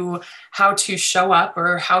to show up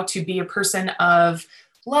or how to be a person of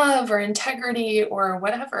love or integrity or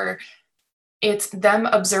whatever. It's them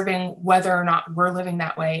observing whether or not we're living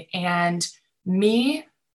that way. And me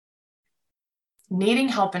needing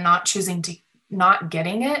help and not choosing to, not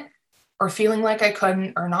getting it or feeling like I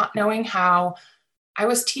couldn't or not knowing how, I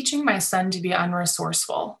was teaching my son to be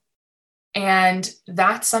unresourceful. And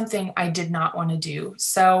that's something I did not want to do.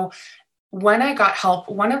 So when I got help,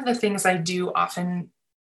 one of the things I do often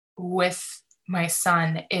with my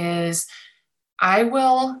son is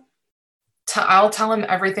I'll tell him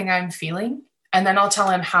everything I'm feeling, and then I'll tell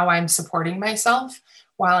him how I'm supporting myself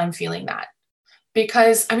while I'm feeling that.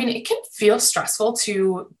 Because, I mean, it can feel stressful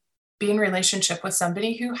to be in relationship with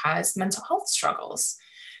somebody who has mental health struggles,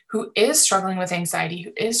 who is struggling with anxiety,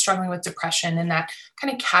 who is struggling with depression, and that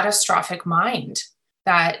kind of catastrophic mind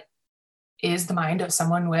that is the mind of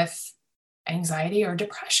someone with anxiety or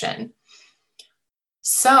depression.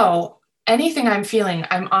 So anything I'm feeling,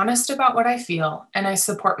 I'm honest about what I feel, and I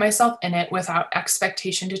support myself in it without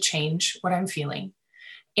expectation to change what I'm feeling.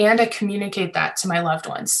 And I communicate that to my loved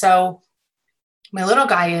ones. So my little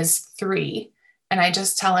guy is 3, and I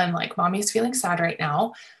just tell him, like, mommy's feeling sad right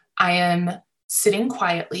now. I am sitting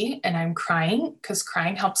quietly and I'm crying because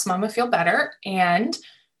crying helps mama feel better. And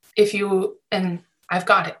I've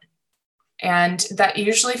got it. And that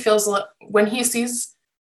usually feels, when he sees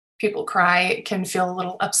people cry, it can feel a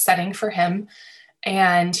little upsetting for him.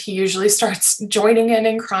 And he usually starts joining in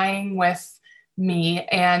and crying with me.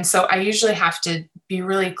 And so I usually have to be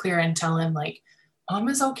really clear and tell him, like, Mom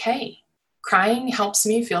is okay. Crying helps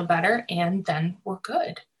me feel better, and then we're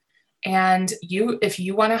good. And if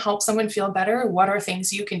you want to help someone feel better, what are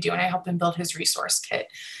things you can do? And I help him build his resource kit.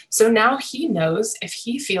 So now he knows if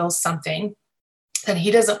he feels something that he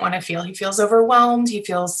doesn't want to feel, he feels overwhelmed, he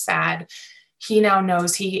feels sad, he now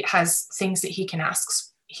knows he has things that he can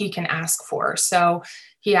ask for. So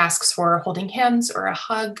he asks for holding hands or a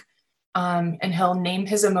hug, and he'll name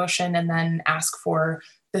his emotion and then ask for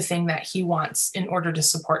the thing that he wants in order to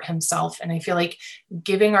support himself. And I feel like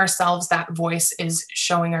giving ourselves that voice is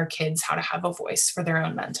showing our kids how to have a voice for their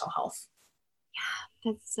own mental health.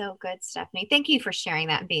 That's so good, Stephanie. Thank you for sharing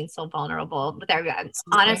that and being so vulnerable with everyone.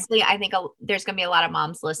 Absolutely. Honestly, I think there's going to be a lot of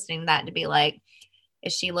moms listening to that to be like,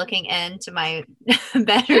 is she looking into my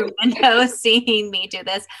bedroom window seeing me do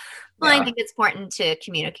this? Well, I think it's important to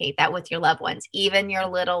communicate that with your loved ones, even your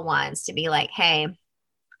little ones, to be like, hey,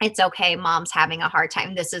 it's okay. Mom's having a hard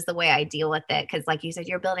time. This is the way I deal with it. Cause like you said,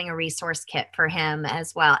 you're building a resource kit for him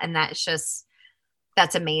as well. And that's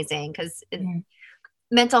amazing. Cause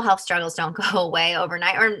mental health struggles don't go away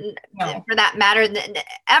overnight, or for that matter,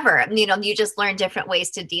 ever. You just learn different ways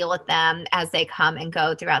to deal with them as they come and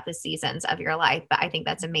go throughout the seasons of your life. But I think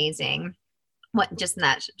that's amazing. Just in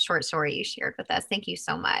that short story you shared with us. Thank you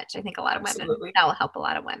so much. I think a lot of women, that will help a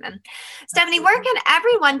lot of women. Stephanie, where can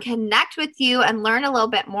everyone connect with you and learn a little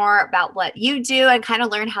bit more about what you do and kind of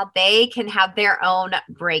learn how they can have their own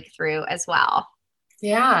breakthrough as well?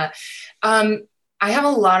 Yeah. I have a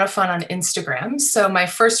lot of fun on Instagram. So my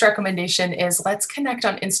first recommendation is let's connect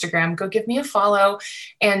on Instagram. Go give me a follow,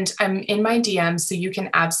 and I'm in my DM. So you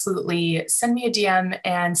can absolutely send me a DM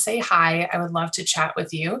and say hi. I would love to chat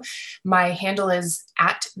with you. My handle is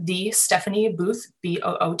at the Stephanie Booth, Booth.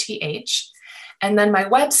 And then my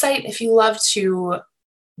website, if you love to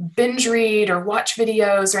binge read or watch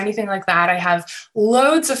videos or anything like that, I have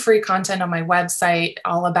loads of free content on my website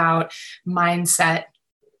all about mindset.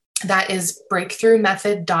 That is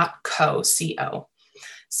breakthroughmethod.co.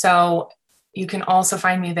 So you can also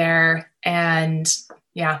find me there, and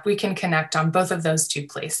we can connect on both of those two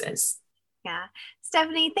places. Yeah.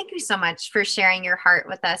 Stephanie, thank you so much for sharing your heart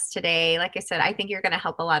with us today. Like I said, I think you're going to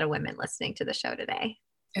help a lot of women listening to the show today.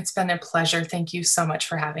 It's been a pleasure. Thank you so much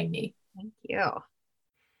for having me. Thank you.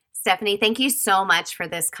 Stephanie, thank you so much for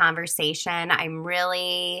this conversation. I'm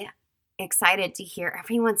really excited to hear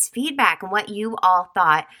everyone's feedback and what you all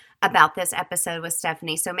thought about this episode with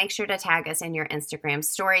Stephanie. So make sure to tag us in your Instagram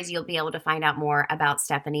stories. You'll be able to find out more about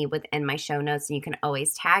Stephanie within my show notes, and you can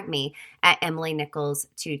always tag me at Emily Nichols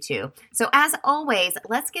 22. So as always,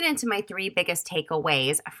 let's get into my 3 biggest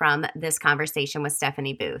takeaways from this conversation with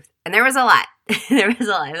Stephanie Booth. And there was a lot. It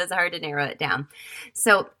was hard to narrow it down.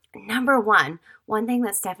 So number one thing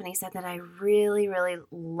that Stephanie said that I really, really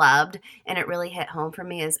loved, and it really hit home for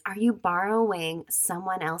me, is, are you borrowing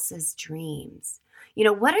someone else's dreams?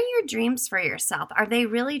 What are your dreams for yourself? Are they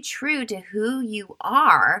really true to who you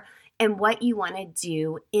are and what you want to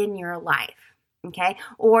do in your life? Okay.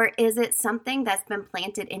 Or is it something that's been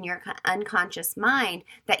planted in your unconscious mind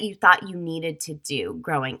that you thought you needed to do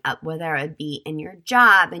growing up, whether it be in your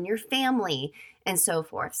job, in your family, and so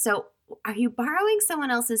forth? So are you borrowing someone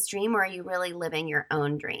else's dream, or are you really living your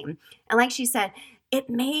own dream? And like she said,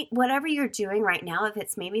 whatever you're doing right now, if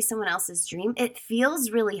it's maybe someone else's dream, it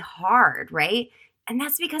feels really hard, right? And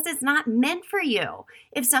that's because it's not meant for you.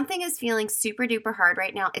 If something is feeling super duper hard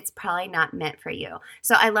right now, it's probably not meant for you.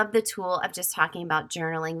 So I love the tool of just talking about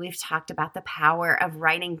journaling. We've talked about the power of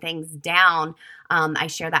writing things down. I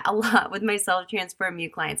share that a lot with my Self-Transform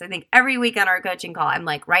You clients. I think every week on our coaching call, I'm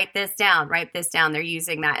like, write this down. They're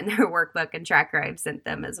using that in their workbook and tracker I've sent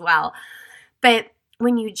them as well. But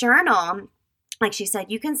when you journal, like she said,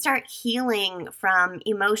 you can start healing from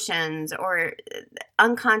emotions or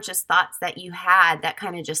unconscious thoughts that you had that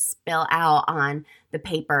kind of just spill out on the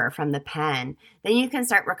paper from the pen. Then you can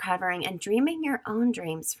start recovering and dreaming your own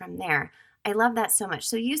dreams from there. I love that so much.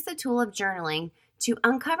 So use the tool of journaling to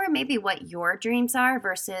uncover maybe what your dreams are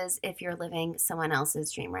versus if you're living someone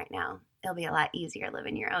else's dream right now. It'll be a lot easier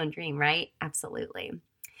living your own dream, right? Absolutely.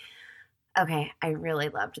 Okay, I really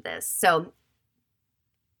loved this. So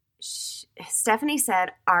Stephanie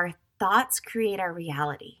said, our thoughts create our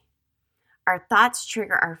reality. Our thoughts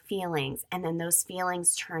trigger our feelings, and then those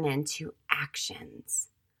feelings turn into actions.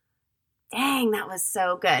 Dang, that was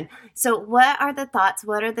so good. So what are the thoughts?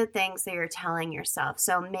 What are the things that you're telling yourself?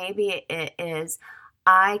 So maybe it is,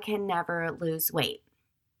 I can never lose weight.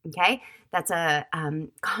 Okay, that's a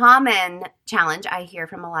common challenge I hear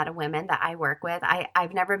from a lot of women that I work with.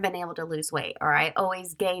 I've never been able to lose weight, or I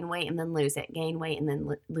always gain weight and then lose it, gain weight and then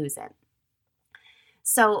lose it.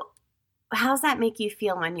 So how's that make you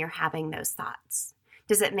feel when you're having those thoughts?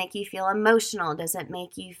 Does it make you feel emotional? Does it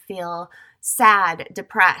make you feel sad,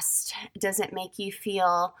 depressed? Does it make you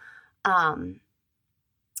feel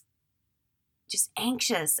just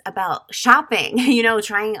anxious about shopping,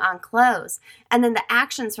 trying on clothes? And then the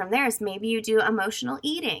actions from there is maybe you do emotional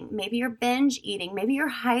eating. Maybe you're binge eating. Maybe you're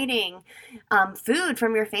hiding food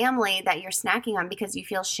from your family that you're snacking on because you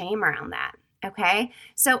feel shame around that. Okay,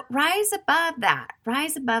 so rise above that.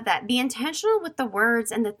 Rise above that. Be intentional with the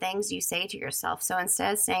words and the things you say to yourself. So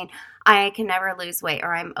instead of saying, I can never lose weight,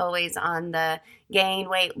 or I'm always on the gain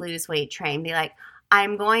weight, lose weight train, be like,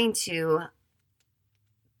 I'm going to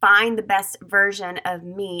find the best version of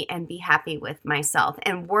me and be happy with myself,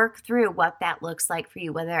 and work through what that looks like for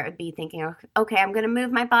you, whether it be thinking, okay, I'm going to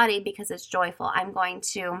move my body because it's joyful. I'm going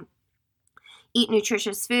to eat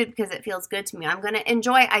nutritious food because it feels good to me. I'm going to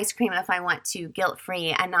enjoy ice cream if I want to,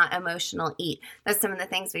 guilt-free and not emotional eat. That's some of the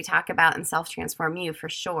things we talk about in Self Transform You for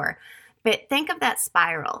sure. But think of that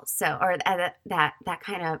spiral, or that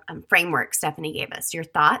kind of framework Stephanie gave us. Your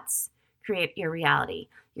thoughts create your reality.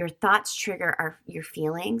 Your thoughts trigger your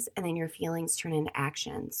feelings, and then your feelings turn into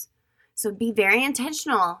actions. So be very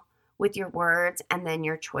intentional with your words and then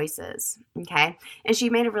your choices, okay? And she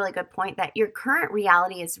made a really good point that your current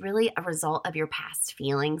reality is really a result of your past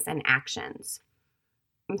feelings and actions,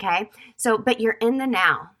 okay? So, but you're in the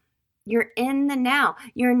now. You're in the now.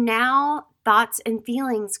 Your now thoughts and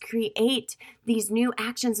feelings create these new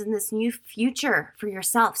actions and this new future for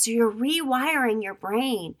yourself. So you're rewiring your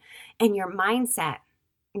brain and your mindset.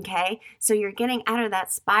 Okay, so you're getting out of that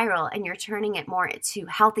spiral and you're turning it more to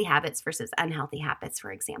healthy habits versus unhealthy habits, for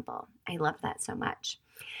example. I love that so much.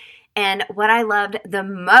 And what I loved the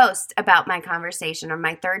most about my conversation, or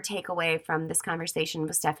my third takeaway from this conversation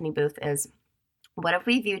with Stephanie Booth, is what if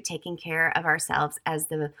we viewed taking care of ourselves as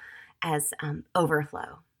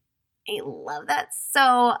overflow? I love that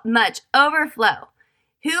so much. Overflow.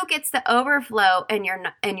 Who gets the overflow in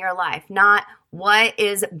your life? Not what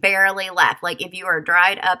is barely left. Like if you are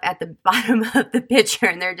dried up at the bottom of the pitcher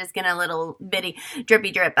and they're just getting a little bitty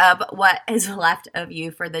drippy drip of what is left of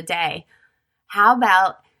you for the day. How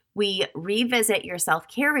about we revisit your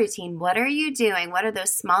self-care routine? What are you doing? What are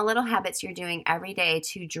those small little habits you're doing every day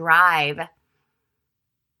to drive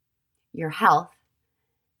your health,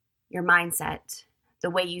 your mindset, the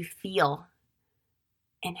way you feel,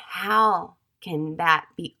 and how can that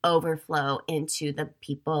be overflow into the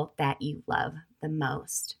people that you love the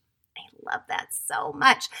most? I love that so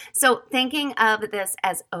much. So thinking of this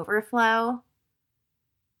as overflow,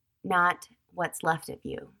 not what's left of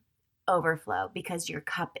you. Overflow, because your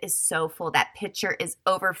cup is so full. That pitcher is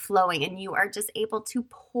overflowing and you are just able to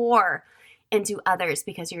pour into others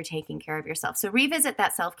because you're taking care of yourself. So revisit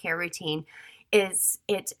that self-care routine. Is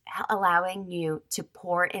it allowing you to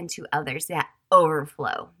pour into others, that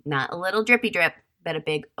overflow, not a little drippy drip, but a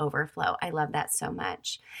big overflow? I love that so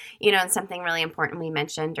much. And something really important we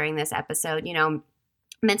mentioned during this episode,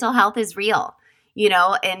 mental health is real,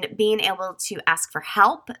 and being able to ask for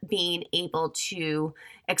help, being able to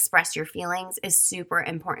express your feelings is super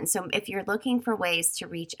important. So if you're looking for ways to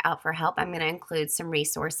reach out for help, I'm going to include some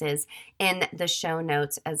resources in the show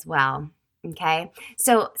notes as well. Okay,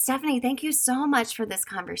 so Stephanie, thank you so much for this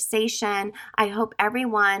conversation. I hope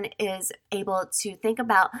everyone is able to think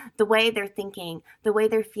about the way they're thinking, the way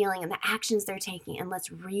they're feeling, and the actions they're taking. And let's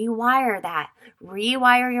rewire that.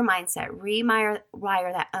 Rewire your mindset. Rewire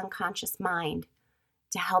that unconscious mind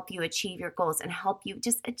to help you achieve your goals and help you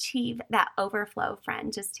just achieve that overflow,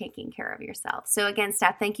 friend, just taking care of yourself. So again,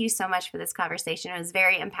 Steph, thank you so much for this conversation. It was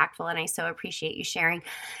very impactful, and I so appreciate you sharing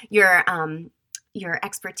your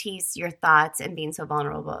expertise, your thoughts, and being so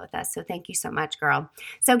vulnerable with us. So thank you so much, girl.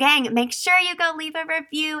 So gang, make sure you go leave a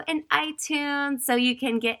review in iTunes so you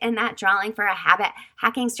can get in that drawing for a habit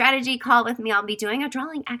hacking strategy call with me. I'll be doing a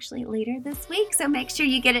drawing actually later this week. So make sure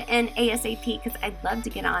you get it in ASAP because I'd love to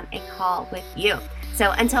get on a call with you.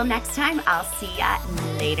 So until next time, I'll see ya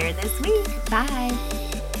later this week. Bye.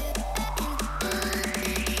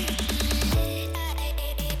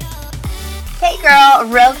 Hey girl,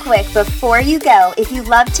 real quick, before you go, if you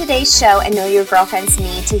love today's show and know your girlfriends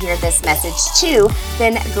need to hear this message too,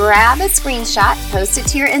 then grab a screenshot, post it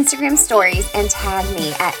to your Instagram stories, and tag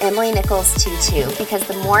me at Emily Nichols22, because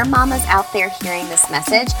the more mamas out there hearing this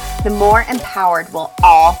message, the more empowered we'll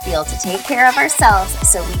all feel to take care of ourselves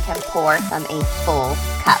so we can pour from a full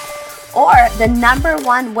cup. Or the number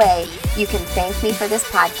one way you can thank me for this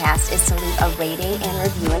podcast is to leave a rating and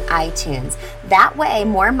review in iTunes. That way,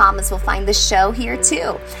 more mamas will find the show here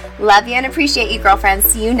too. Love you and appreciate you, girlfriends.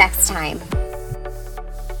 See you next time.